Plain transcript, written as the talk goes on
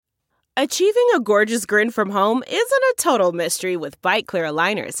Achieving a gorgeous grin from home isn't a total mystery with Bite Clear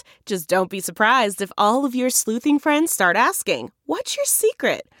aligners. Just don't be surprised if all of your sleuthing friends start asking, "What's your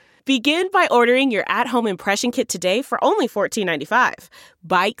secret?" Begin by ordering your at-home impression kit today for only $14.95.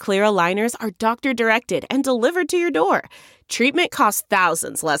 Bite Clear aligners are doctor-directed and delivered to your door. Treatment costs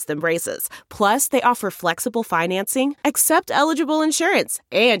thousands less than braces. Plus, they offer flexible financing, accept eligible insurance,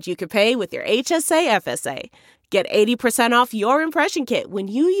 and you can pay with your HSA FSA. Get 80% off your impression kit when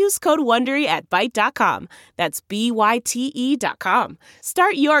you use code WONDERY at Byte.com. That's BYTE.com.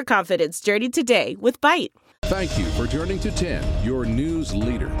 Start your confidence journey today with Byte. Thank you for turning to 10, your news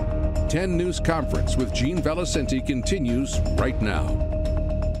leader. 10 News Conference with Gene Valicenti continues right now.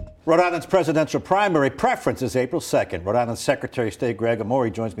 Rhode Island's presidential primary preference is April 2nd. Rhode Island's Secretary of State Gregg Amore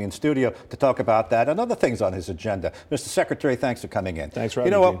joins me in studio to talk about that and other things on his agenda. Mr. Secretary, thanks for coming in. Thanks for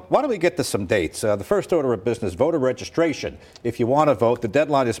having me. You know what? Why don't we get to some dates? The first order of business, voter registration. If you want to vote, the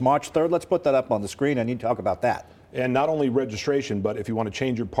deadline is March 3rd. Let's put that up on the screen and you talk about that. And not only registration, but if you want to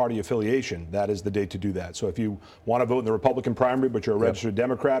change your party affiliation, that is the date to do that. So if you want to vote in the Republican primary, but you're a registered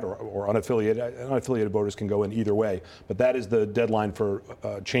Democrat or unaffiliated voters can go in either way. But that is the deadline for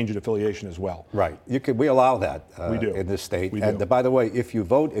changing affiliation as well. Right. We allow that we do. In this state. We and do. By the way, if you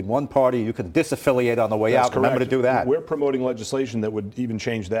vote in one party, you can disaffiliate on the way That's out. correct. Remember to do that. We're promoting legislation that would even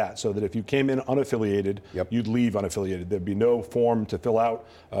change that, so that if you came in unaffiliated, you'd leave unaffiliated. There'd be no form to fill out.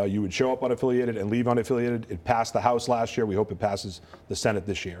 You would show up unaffiliated and leave unaffiliated. It passed the House last year. We hope it passes the Senate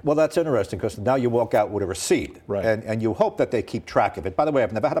this year. Well, that's interesting because now you walk out with a receipt, right? And you hope that they keep track of it. By the way,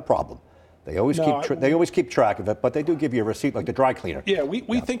 I've never had a problem. They always keep track of it, but they do give you a receipt like the dry cleaner. Yeah,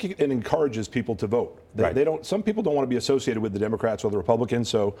 we think it encourages people to vote. They don't. Some people don't want to be associated with the Democrats or the Republicans,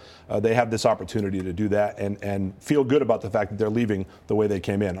 so they have this opportunity to do that and feel good about the fact that they're leaving the way they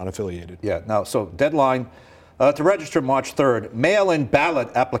came in, unaffiliated. Yeah. Now, so deadline. To register March 3rd, mail-in ballot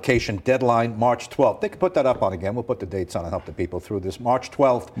application deadline March 12th. They can put that up on again. We'll put the dates on and help the people through this. March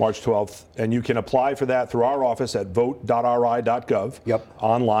 12th. March 12th. And you can apply for that through our office at vote.ri.gov. Yep.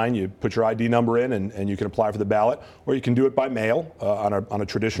 Online, you put your ID number in and you can apply for the ballot. Or you can do it by mail on a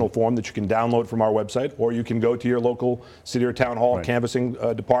traditional form that you can download from our website. Or you can go to your local city or town hall canvassing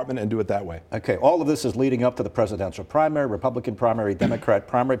department and do it that way. Okay. All of this is leading up to the presidential primary, Republican primary, Democrat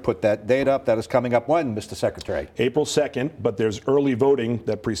primary. Put that date up. That is coming up when, Mr. Secretary? April 2nd, but there's early voting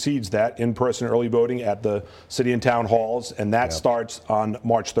that precedes that, in-person early voting at the city and town halls, and that starts on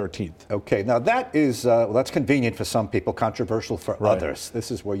March 13th. Okay, now that is, that's convenient for some people, controversial for others.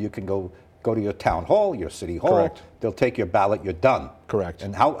 This is where you can go to your town hall, your city hall. Correct. They'll take your ballot, you're done. Correct.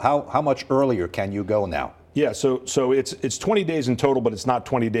 And how much earlier can you go now? Yeah, so it's 20 days in total, but it's not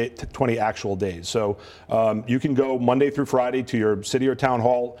 20 actual days. So you can go Monday through Friday to your city or town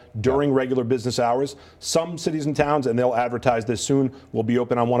hall during regular business hours. Some cities and towns, and they'll advertise this soon, will be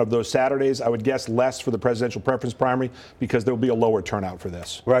open on one of those Saturdays. I would guess less for the presidential preference primary because there'll be a lower turnout for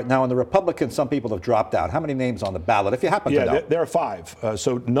this. Right. Now, in the Republicans, some people have dropped out. How many names on the ballot, if you happen to know? Yeah, there are 5.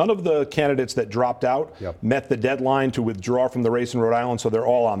 So none of the candidates that dropped out met the deadline to withdraw from the race in Rhode Island, so they're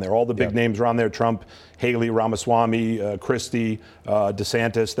all on there. All the big names are on there. Trump, Haley, Ramaswamy, Christie,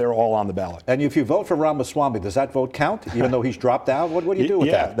 DeSantis, they're all on the ballot. And if you vote for Ramaswamy, does that vote count, even though he's dropped out? What do you do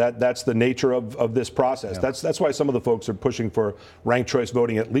with that? Yeah, that's the nature of this process. Yeah. That's why some of the folks are pushing for ranked choice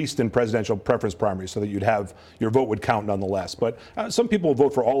voting, at least in presidential preference primaries, so that you'd have your vote would count nonetheless. But some people will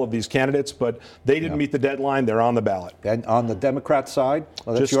vote for all of these candidates, but they didn't meet the deadline. They're on the ballot. And on the Democrat side,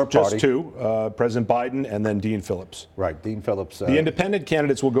 well, that's your party. Just 2, President Biden and then Dean Phillips. Right, Dean Phillips. The independent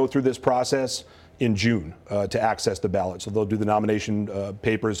candidates will go through this process in June to access the ballot. So they'll do the nomination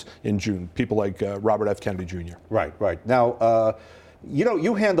papers in June. People like Robert F. Kennedy Jr. Right. Now,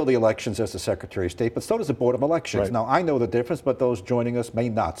 you handle the elections as the Secretary of State, but so does the Board of Elections. Right. Now, I know the difference, but those joining us may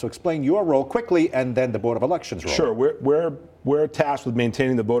not. So explain your role quickly and then the Board of Elections role. Sure. We're tasked with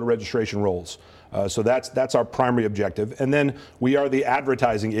maintaining the voter registration rolls. So that's our primary objective. And then we are the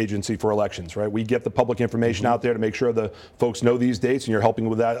advertising agency for elections, right? We get the public information out there to make sure the folks know these dates, and you're helping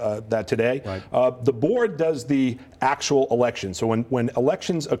with that today. Right. The board does the actual election. So when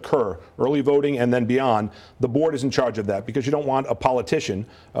elections occur, early voting and then beyond, the board is in charge of that because you don't want a politician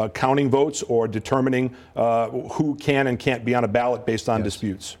counting votes or determining who can and can't be on a ballot based on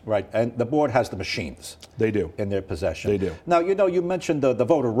disputes. Right. And the board has the machines. They do. In their possession. They do. Now, you mentioned the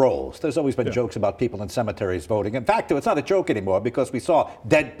voter rolls. There's always been jokes about people in cemeteries voting. In fact, it's not a joke anymore because we saw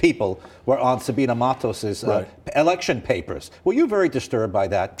dead people were on Sabina Matos's election papers. Were you very disturbed by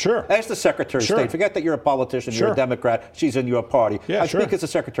that? Sure. As the Secretary of State, forget that you're a politician, you're a Democrat, she's in your party. I speak as the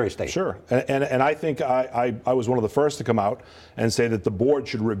Secretary of State. Sure. And I think I was one of the first to come out and say that the board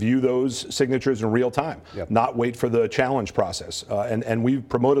should review those signatures in real time, not wait for the challenge process. And we've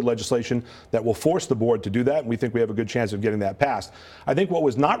promoted legislation that will force the board to do that, and we think we have a good chance of getting that passed. I think what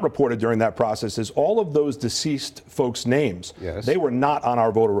was not reported during that process is all of those deceased folks' names, they were not on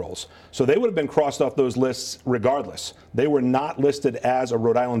our voter rolls. So they would have been crossed off those lists regardless. They were not listed as a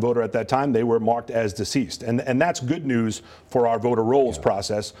Rhode Island voter at that time. They were marked as deceased. And that's good news for our voter rolls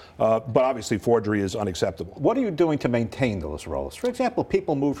process, but obviously forgery is unacceptable. What are you doing to maintain those rolls? For example,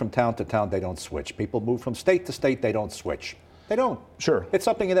 people move from town to town, they don't switch. People move from state to state, they don't switch. They don't. Sure. It's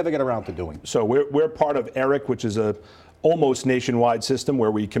something you never get around to doing. So we're part of ERIC, which is a almost nationwide system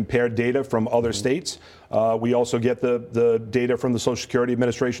where we compare data from other states. We also get the data from the Social Security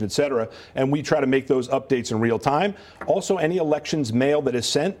Administration, et cetera, and we try to make those updates in real time. Also, any elections mail that is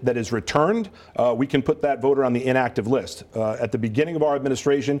sent, that is returned, we can put that voter on the inactive list. At the beginning of our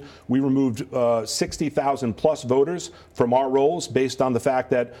administration, we removed 60,000 plus voters from our rolls based on the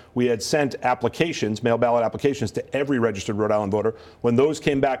fact that we had sent applications, mail ballot applications, to every registered Rhode Island voter. When those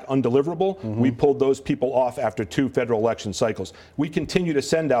came back undeliverable, we pulled those people off after 2 federal election cycles. We continue to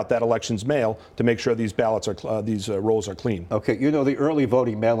send out that elections mail to make sure these ballots are these rolls are clean. Okay, you know, the early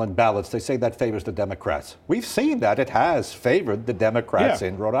voting mail-in ballots, they say that favors the Democrats. We've seen that it has favored the Democrats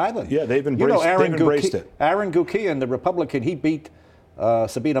in Rhode Island. Yeah, they've embraced it. Aaron Gukian, the Republican, he beat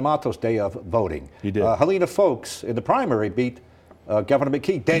Sabina Matos day of voting. He did. Helena Folks in the primary beat Governor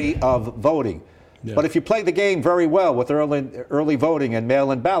McKee day of voting. Yeah. But if you play the game very well with early voting and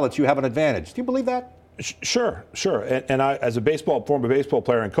mail-in ballots, you have an advantage. Do you believe that? Sure. And I, as a former baseball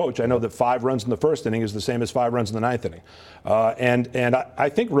player and coach, I know that 5 runs in the first inning is the same as 5 runs in the 9th inning. And I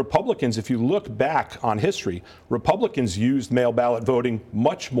think Republicans, if you look back on history, Republicans used mail ballot voting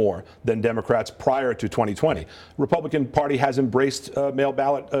much more than Democrats prior to 2020. Republican Party has embraced mail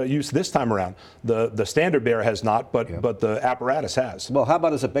ballot use this time around. The standard bearer has not, but the apparatus has. Well, how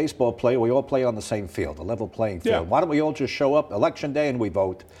about as a baseball player, we all play on the same field, a level playing field. Yeah. Why don't we all just show up election day and we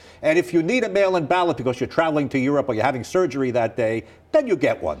vote? And if you need a mail-in ballot because you're traveling to Europe or you're having surgery that day, then you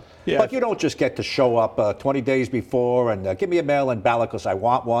get one. Yeah. But you don't just get to show up 20 days before and give me a mail-in ballot because I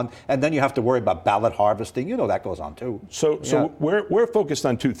want one, and then you have to worry about ballot harvesting. You know that goes on too. So we're focused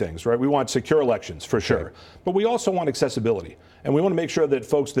on 2 things, right? We want secure elections for sure, but we also want accessibility. And we want to make sure that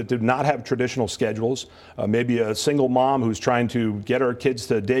folks that do not have traditional schedules, maybe a single mom who's trying to get her kids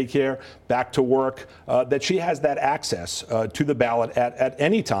to daycare, back to work, that she has that access to the ballot at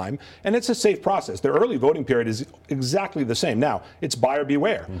any time. And it's a safe process. The early voting period is exactly the same. Now, it's buyer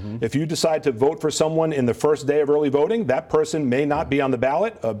beware. If you decide to vote for someone in the first day of early voting, that person may not be on the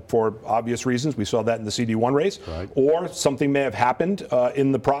ballot for obvious reasons. We saw that in the CD1 race. Right. Or something may have happened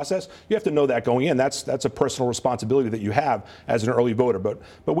in the process. You have to know that going in. That's a personal responsibility that you have as an early voter. But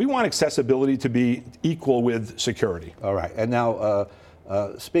we want accessibility to be equal with security. All right. And now,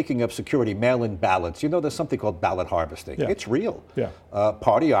 speaking of security, mail-in ballots, you know there's something called ballot harvesting. Yeah. It's real. Yeah.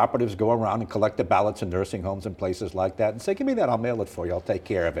 Party operatives go around and collect the ballots in nursing homes and places like that and say, give me that, I'll mail it for you, I'll take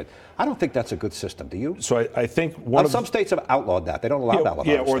care of it. I don't think that's a good system, do you? So I think some states have outlawed that. They don't allow ballot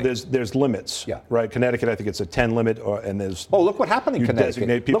harvesting. Yeah, or there's limits. Yeah. Right. Connecticut, I think it's a 10 limit, and there's... Oh, look what happened in Connecticut.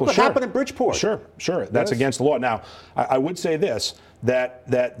 Designate people. Look what happened in Bridgeport. Sure. That's against the law. Now, I would say this,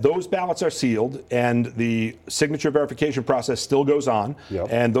 that those ballots are sealed and the signature verification process still goes on. Yep.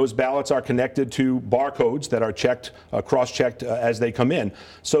 And those ballots are connected to barcodes that are checked, cross-checked as they come in.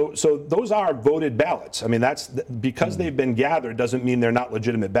 So those are voted ballots. I mean, that's because they've been gathered doesn't mean they're not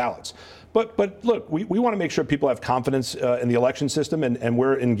legitimate ballots. But look, we want to make sure people have confidence in the election system, and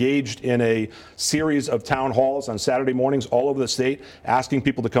we're engaged in a series of town halls on Saturday mornings all over the state, asking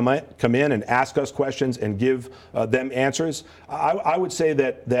people to come in and ask us questions and give them answers. I would say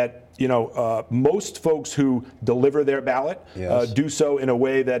that most folks who deliver their ballot do so in a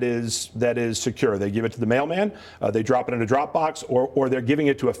way that is secure. They give it to the mailman, they drop it in a drop box, or they're giving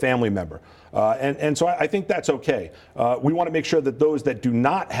it to a family member. And so I think that's okay. We want to make sure that those that do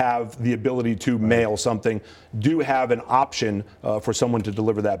not have the ability to mail something do have an option for someone to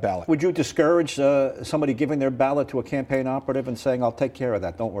deliver that ballot. Would you discourage somebody giving their ballot to a campaign operative and saying, I'll take care of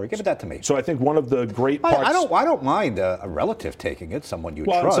that, don't worry, give that to me? So I think one of the great parts... I don't mind a relative taking it, someone you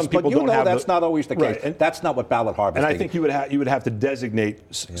trust, some people but that's not always the case. And that's not what ballot harvesting is. And I think you would have to designate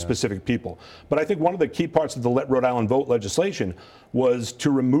specific people. But I think one of the key parts of the Let Rhode Island Vote legislation was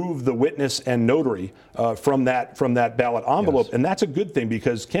to remove the witness and notary from that ballot envelope. Yes. And that's a good thing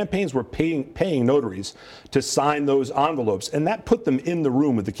because campaigns were paying notaries to sign those envelopes, and that put them in the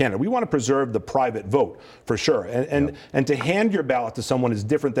room with the candidate. We want to preserve the private vote for sure, and to hand your ballot to someone is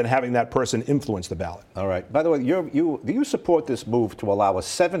different than having that person influence the ballot. All right. By the way, do you support this move to allow a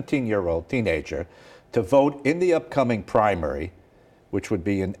 17-year-old teenager to vote in the upcoming primary, which would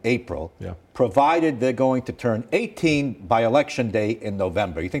be in April, provided they're going to turn 18 by Election Day in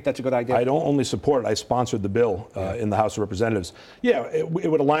November? You think that's a good idea? I don't only support it. I sponsored the bill in the House of Representatives. Yeah, it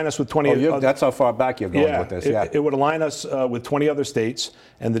would align us with 20 other. That's how far back you're going with this. It would align us with 20 other states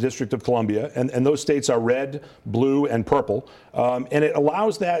and the District of Columbia. And those states are red, blue, and purple. And it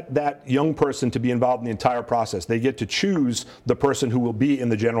allows that young person to be involved in the entire process. They get to choose the person who will be in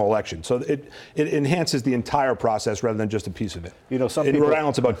the general election. So it enhances the entire process rather than just a piece of it. You know, in Rhode Island,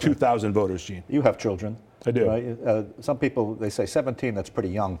 it's about 2,000 voters, Gene. You have children. I do. Right? Some people, they say 17, that's pretty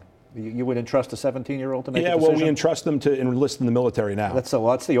young. You would entrust a 17-year-old to make a decision? Yeah, well, we entrust them to enlist in the military now. That's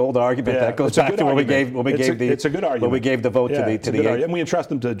the old argument that goes back to when we gave it's a good argument. When we gave the vote to the and we entrust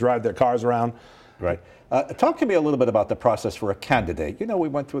them to drive their cars around. Right. Talk to me a little bit about the process for a candidate. You know, we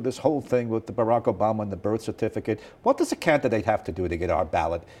went through this whole thing with the Barack Obama and the birth certificate. What does a candidate have to do to get our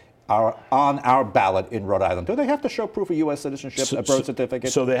ballot? On our ballot in Rhode Island? Do they have to show proof of U.S. citizenship, a birth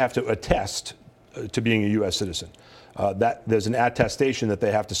certificate? So they have to attest to being a U.S. citizen. There's an attestation that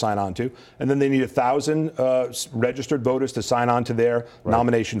they have to sign on to. And then they need 1,000 registered voters to sign on to their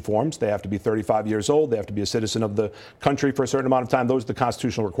nomination forms. They have to be 35 years old. They have to be a citizen of the country for a certain amount of time. Those are the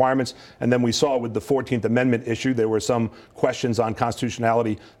constitutional requirements. And then we saw with the 14th Amendment issue, there were some questions on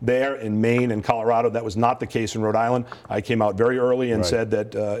constitutionality there in Maine and Colorado. That was not the case in Rhode Island. I came out very early and said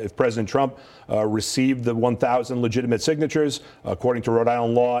that if President Trump received the 1,000 legitimate signatures, according to Rhode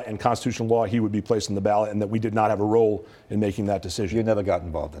Island law and constitutional law, he would be placed on the ballot, and that we did not have a role in making that decision. You never got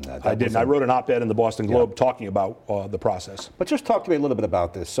involved in that. I didn't. I wrote an op-ed in the Boston Globe talking about the process. But just talk to me a little bit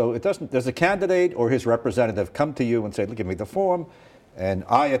about this. So does a candidate or his representative come to you and say, look, give me the form, and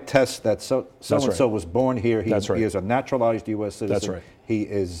I attest that so-and-so was born here. He is a naturalized U.S. citizen. That's right. He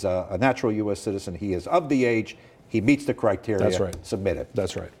is a natural U.S. citizen. He is of the age. He meets the criteria. That's right. Submit it.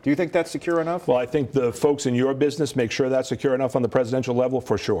 That's right. Do you think that's secure enough? Well, I think the folks in your business make sure that's secure enough on the presidential level,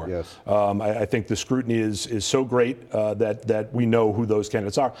 for sure. Yes. I think the scrutiny is so great that we know who those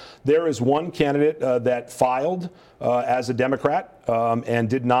candidates are. There is one candidate that filed as a Democrat and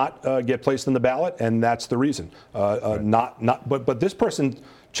did not get placed on the ballot, and that's the reason. But this person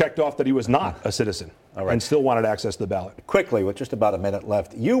checked off that he was not a citizen and still wanted access to the ballot. Quickly, with just about a minute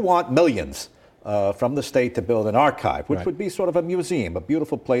left, you want millions from the state to build an archive, which would be sort of a museum, a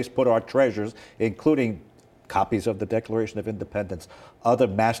beautiful place, put our treasures, including copies of the Declaration of Independence, other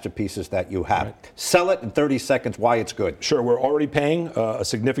masterpieces that you have. Right. Sell it in 30 seconds, why it's good. Sure, we're already paying a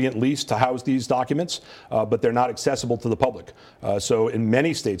significant lease to house these documents, but they're not accessible to the public. So in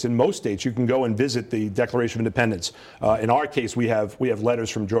many states, in most states, you can go and visit the Declaration of Independence. In our case, we have letters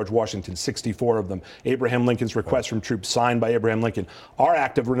from George Washington, 64 of them, Abraham Lincoln's request from troops signed by Abraham Lincoln, our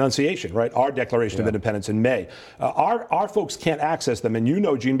Act of Renunciation, right, our Declaration of Independence in May. Our folks can't access them, and you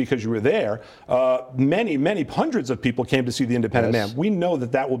know, Gene, because you were there, many hundreds of people came to see the Independent Man. We know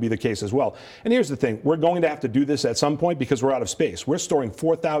that will be the case as well. And here's the thing. We're going to have to do this at some point because we're out of space. We're storing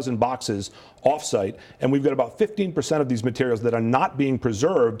 4,000 boxes off-site, and we've got about 15% of these materials that are not being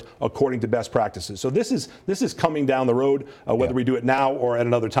preserved according to best practices. So this is coming down the road. Whether we do it now or at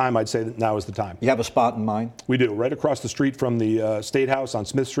another time, I'd say that now is the time. You have a spot in mind? We do. Right across the street from the State House on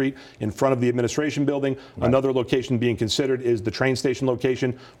Smith Street, in front of the administration building. Right. Another location being considered is the train station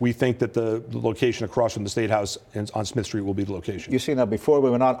location. We think that the location across from the State House on Smith Street will be the location. You see, now before we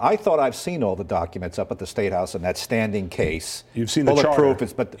went on, I thought I've seen all the documents up at the State House in that standing case. You've seen the charter.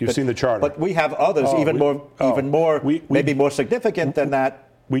 You've seen the charter. But we have others, maybe more significant than that.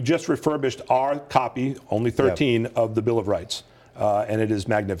 We just refurbished our copy, only 13, of the Bill of Rights, and it is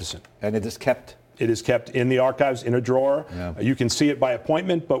magnificent. And it is kept? It is kept in the archives in a drawer. Yeah. You can see it by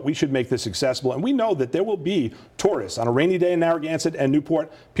appointment, but we should make this accessible. And we know that there will be tourists on a rainy day in Narragansett and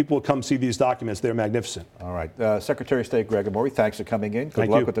Newport. People will come see these documents. They're magnificent. All right. Secretary of State Gregg Amore, thanks for coming in. Good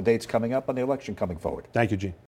luck with the dates coming up and the election coming forward. Thank you, Gene.